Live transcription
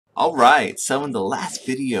Alright, so in the last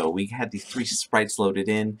video we had these three sprites loaded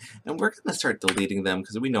in, and we're going to start deleting them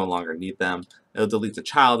because we no longer need them. It'll delete the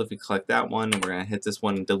child if we collect that one, and we're going to hit this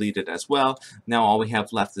one and delete it as well. Now all we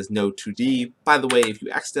have left is Node 2D. By the way, if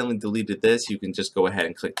you accidentally deleted this, you can just go ahead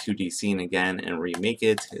and click 2D scene again and remake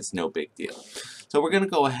it. It's no big deal. So we're going to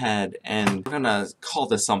go ahead and we're going to call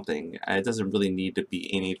this something. It doesn't really need to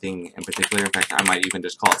be anything in particular. In fact, I might even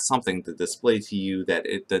just call it something to display to you that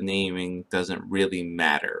the naming doesn't really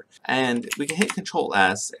matter. And we can hit Control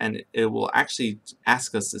S and it will actually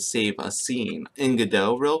ask us to save a scene in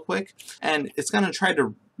Godot real quick. And it's going to try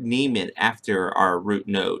to name it after our root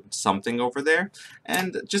node, something over there.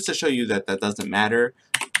 And just to show you that that doesn't matter,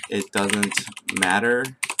 it doesn't matter.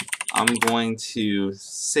 I'm going to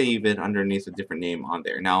save it underneath a different name on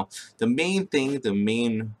there. Now, the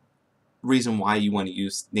main reason why you want to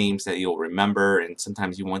use names that you'll remember, and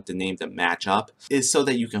sometimes you want the name to match up, is so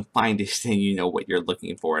that you can find it and you know what you're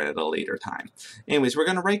looking for at a later time. Anyways, we're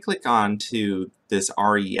going to right click on to this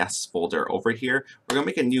res folder over here. We're going to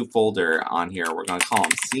make a new folder on here. We're going to call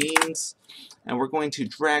them scenes. And we're going to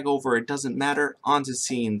drag over, it doesn't matter, onto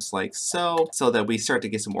scenes like so that we start to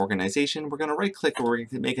get some organization. We're going to right click and we're going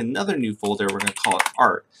to make another new folder. We're going to call it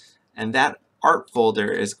art. And that art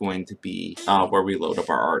folder is going to be where we load up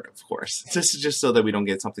our art, of course. This is just so that we don't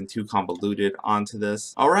get something too convoluted onto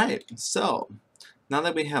this. Alright, so now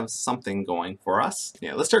that we have something going for us,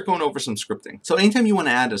 let's start going over some scripting. So anytime you want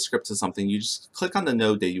to add a script to something, you just click on the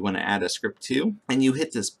node that you want to add a script to, and you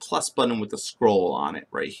hit this plus button with a scroll on it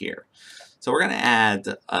right here. So we're going to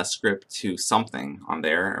add a script to something on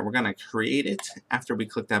there, and we're going to create it after we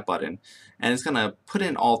click that button. And it's going to put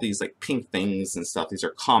in all these like pink things and stuff. These are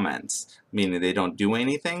comments, meaning they don't do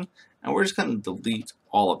anything. And we're just going to delete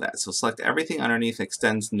all of that. So select everything underneath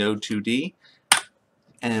extends node 2D.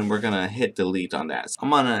 And we're going to hit delete on that. So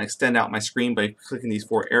I'm going to extend out my screen by clicking these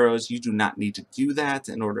four arrows. You do not need to do that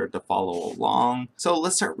in order to follow along. So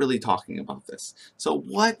let's start really talking about this. So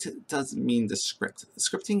what does it mean to script?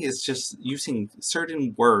 Scripting is just using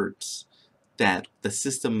certain words that the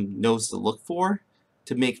system knows to look for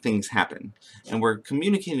to make things happen. And we're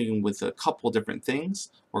communicating with a couple different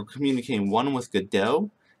things. We're communicating one with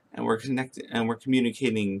Godot, and we're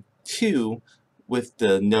communicating two with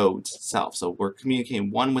the nodes itself. So we're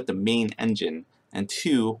communicating one with the main engine and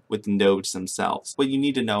two with the nodes themselves. What you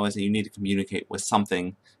need to know is that you need to communicate with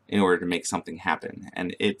something in order to make something happen.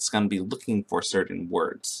 And it's going to be looking for certain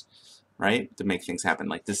words, right, to make things happen.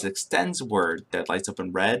 Like this extends word that lights up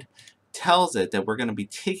in red tells it that we're going to be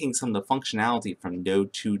taking some of the functionality from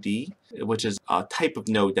node 2D, which is a type of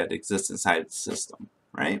node that exists inside the system.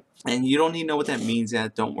 Right? And you don't need to know what that means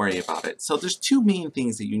yet, don't worry about it. So there's two main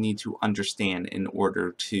things that you need to understand in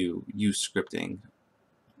order to use scripting.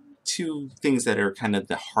 Two things that are kind of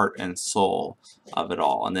the heart and soul of it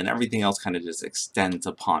all, and then everything else kind of just extends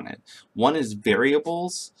upon it. One is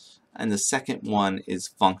variables, and the second one is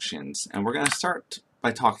functions. And we're going to start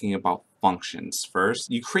by talking about functions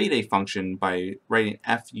first. You create a function by writing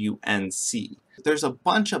func. There's a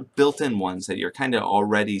bunch of built-in ones that you're kind of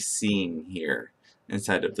already seeing here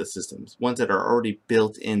inside of the systems, ones that are already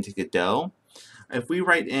built into Godot. If we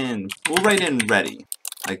write in, we'll write in ready,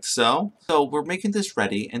 like so. So we're making this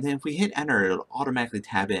ready, and then if we hit enter, it'll automatically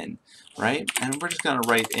tab in, right? And we're just gonna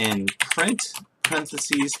write in print,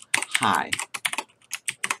 parentheses, hi,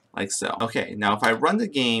 like so. Okay, now if I run the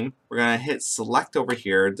game, we're gonna hit select over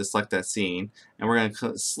here to select that scene, and we're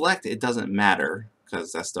gonna select it doesn't matter,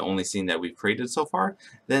 because that's the only scene that we've created so far.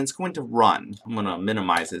 Then it's going to run. I'm going to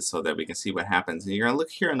minimize it so that we can see what happens. And you're going to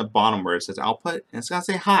look here in the bottom where it says output, and it's going to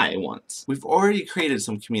say hi once. We've already created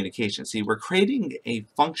some communication. See, we're creating a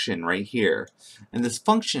function right here. And this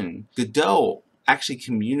function, Godot, actually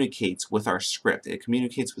communicates with our script. It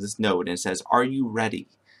communicates with this node and it says, are you ready?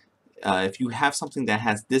 If you have something that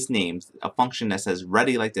has this name, a function that says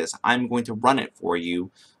ready like this, I'm going to run it for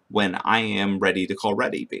you when I am ready to call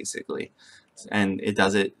ready, basically. And it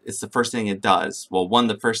does it, it's the first thing it does. Well, one of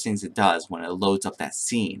the first things it does when it loads up that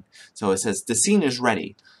scene. So it says, the scene is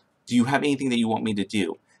ready. Do you have anything that you want me to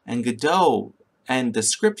do? And Godot and the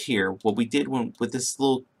script here, what we did with this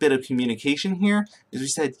little bit of communication here, is we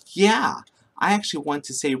said, yeah, I actually want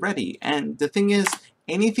to say ready. And the thing is,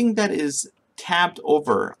 anything that is tabbed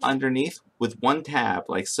over underneath with one tab,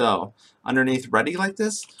 like so, underneath ready like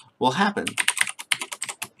this, will happen.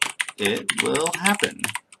 It will happen.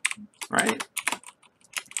 Right?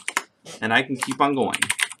 And I can keep on going.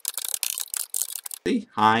 See?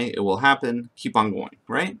 Hi, it will happen. Keep on going,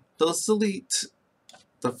 right? So let's delete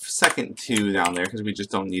the second two down there because we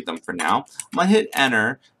just don't need them for now. I'm going to hit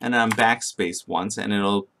enter and then backspace once, and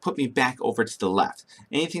it'll put me back over to the left.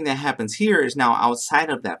 Anything that happens here is now outside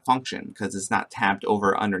of that function because it's not tabbed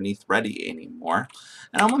over underneath ready anymore.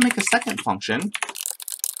 And I'm going to make a second function.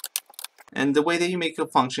 And the way that you make a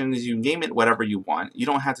function is you name it whatever you want. You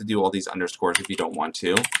don't have to do all these underscores if you don't want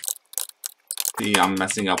to. See, I'm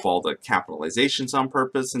messing up all the capitalizations on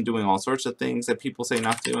purpose and doing all sorts of things that people say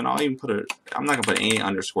not to. And I'll even I'm not going to put any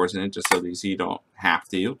underscores in it just so that you don't have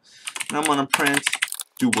to. And I'm going to print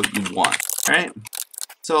do what you want. Alright?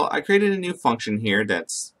 So I created a new function here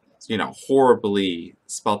that's, you know, horribly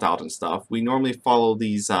spelt out and stuff. We normally follow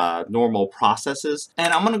these normal processes.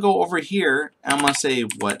 And I'm going to go over here and I'm going to say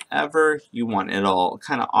whatever you want. It'll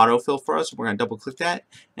kind of autofill for us. We're going to double click that.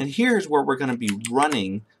 And here's where we're going to be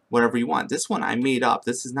running whatever you want. This one I made up.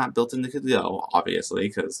 This is not built into Godot, obviously,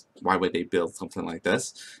 because why would they build something like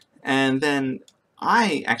this? And then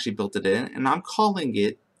I actually built it in, and I'm calling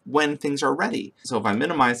it when things are ready. So if I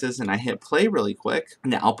minimize this and I hit play really quick,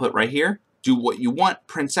 and the output right here, do what you want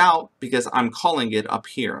prints out because I'm calling it up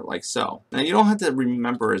here, like so. Now you don't have to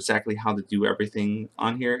remember exactly how to do everything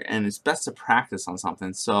on here, and it's best to practice on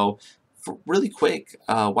something. So really quick,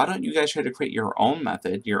 why don't you guys try to create your own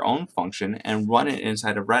method, your own function, and run it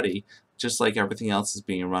inside of Ready, just like everything else is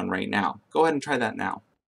being run right now. Go ahead and try that now.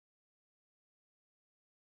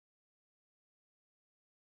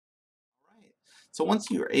 So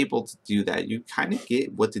once you're able to do that, you kind of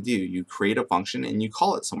get what to do. You create a function and you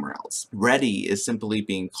call it somewhere else. Ready is simply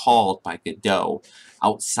being called by Godot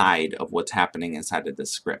outside of what's happening inside of the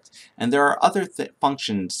script. And there are other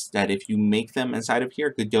functions that if you make them inside of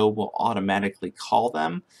here, Godot will automatically call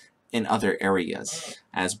them in other areas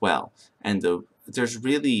as well. And there's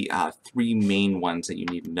really three main ones that you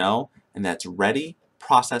need to know, and that's ready,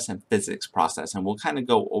 process, and physics process, and we'll kind of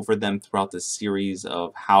go over them throughout the series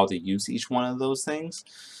of how to use each one of those things.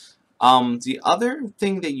 The other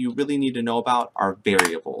thing that you really need to know about are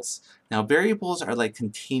variables. Now variables are like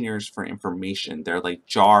containers for information. They're like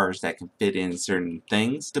jars that can fit in certain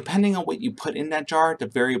things. Depending on what you put in that jar, the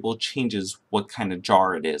variable changes what kind of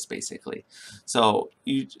jar it is basically. So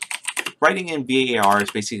writing in VAR is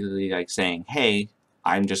basically like saying, hey,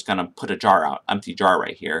 I'm just going to put a jar out, empty jar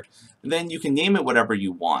right here. And then you can name it whatever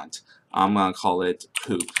you want. I'm going to call it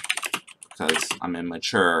poop because I'm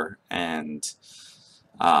immature and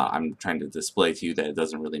I'm trying to display to you that it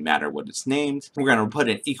doesn't really matter what it's named. We're going to put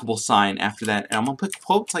an equal sign after that, and I'm going to put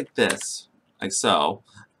quotes like this, like so.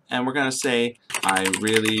 And we're going to say, I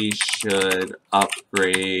really should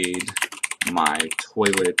upgrade my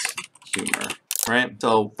toilet humor. Right?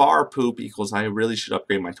 So var poop equals I really should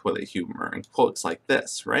upgrade my toilet humor, and quotes like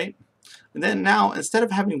this, right? And then now, instead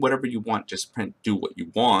of having whatever you want, just print do what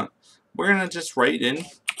you want, we're going to just write in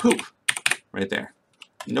poop right there.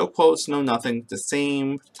 No quotes, no nothing, the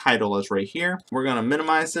same title as right here. We're going to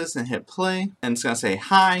minimize this and hit play, and it's going to say,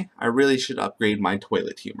 hi, I really should upgrade my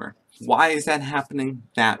toilet humor. Why is that happening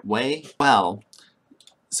that way? Well,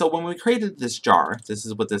 so when we created this jar, this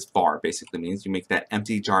is what this var basically means. You make that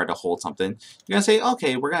empty jar to hold something. You're going to say,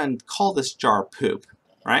 okay, we're going to call this jar poop,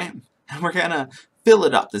 right? And we're going to fill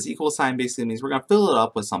it up. This equal sign basically means we're going to fill it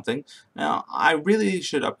up with something. Now, I really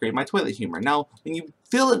should upgrade my toilet humor. Now, when you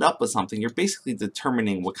fill it up with something, you're basically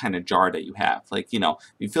determining what kind of jar that you have. Like, you know,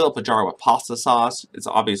 you fill up a jar with pasta sauce, it's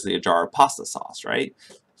obviously a jar of pasta sauce, right?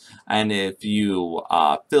 And if you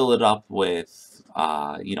fill it up with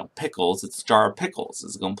you know, pickles, it's a jar of pickles.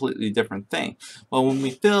 It's a completely different thing. Well, when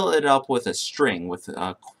we fill it up with a string, with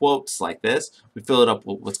quotes like this, we fill it up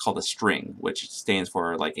with what's called a string, which stands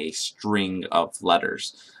for like a string of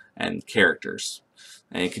letters and characters.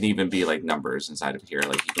 And it can even be like numbers inside of here.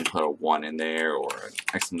 Like you can put a 1 in there or an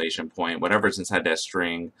exclamation point. Whatever's inside that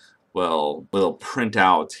string will print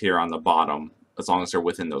out here on the bottom, as long as they're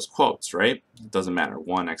within those quotes, right? It doesn't matter.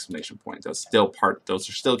 1 exclamation point. Those are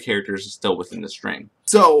still characters, still within the string.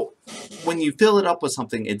 So when you fill it up with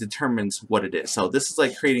something, it determines what it is. So this is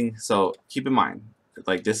like creating, so keep in mind,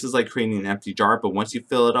 like this is like creating an empty jar, but once you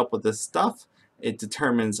fill it up with this stuff, it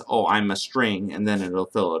determines, oh, I'm a string, and then it'll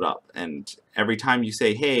fill it up. And every time you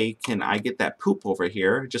say, hey, can I get that poop over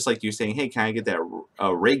here? Just like you're saying, hey, can I get that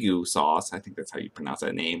ragu sauce? I think that's how you pronounce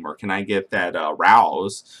that name. Or can I get that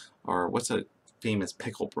rouse? Or what's a famous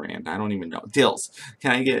pickle brand? I don't even know. Dills. Can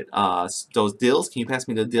I get those dills? Can you pass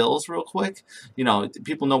me the dills real quick? You know,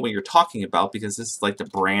 people know what you're talking about because this is like the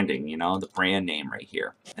branding, you know, the brand name right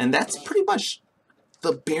here. And that's pretty much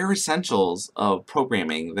the bare essentials of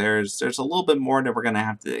programming. There's a little bit more that we're going to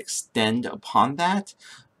have to extend upon that,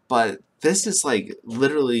 but this is like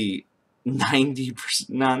literally 90%,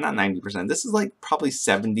 no, not 90%. This is like probably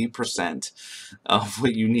 70% of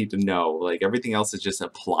what you need to know. Like everything else is just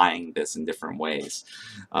applying this in different ways.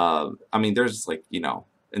 I mean, there's like, you know,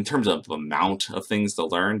 in terms of amount of things to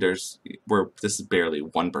learn, this is barely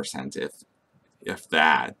 1%, if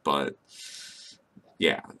that, but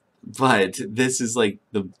yeah. But this is like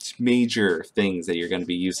the major things that you're going to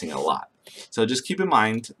be using a lot. So just keep in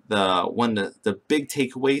mind the big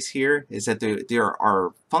takeaways here is that there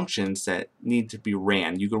are functions that need to be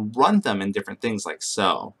ran. You can run them in different things like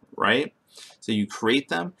so, right? So you create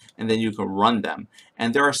them and then you can run them.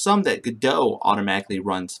 And there are some that Godot automatically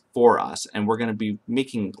runs for us, and we're going to be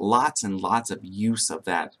making lots and lots of use of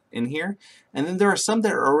that in here. And then there are some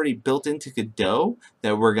that are already built into Godot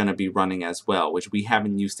that we're going to be running as well, which we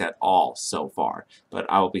haven't used at all so far, but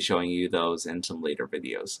I will be showing you those in some later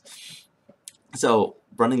videos. So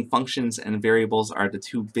running functions and variables are the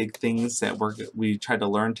two big things that we tried to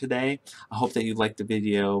learn today. I hope that you liked the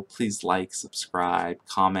video. Please like, subscribe,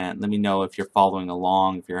 comment. Let me know if you're following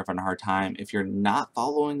along, if you're having a hard time. If you're not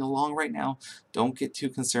following along right now, don't get too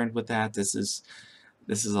concerned with that. This is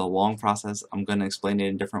a long process. I'm going to explain it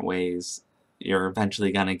in different ways. You're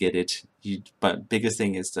eventually going to get it. But biggest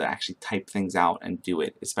thing is to actually type things out and do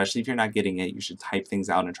it. Especially if you're not getting it, you should type things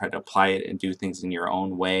out and try to apply it and do things in your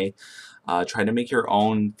own way. Try to make your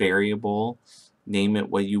own variable, name it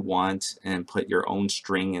what you want, and put your own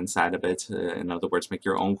string inside of it. In other words, make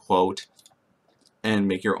your own quote and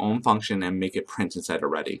make your own function and make it print inside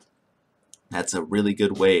already. That's a really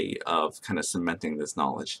good way of kind of cementing this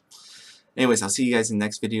knowledge. Anyways, I'll see you guys in the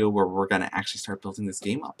next video where we're going to actually start building this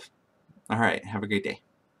game up. Alright, have a great day.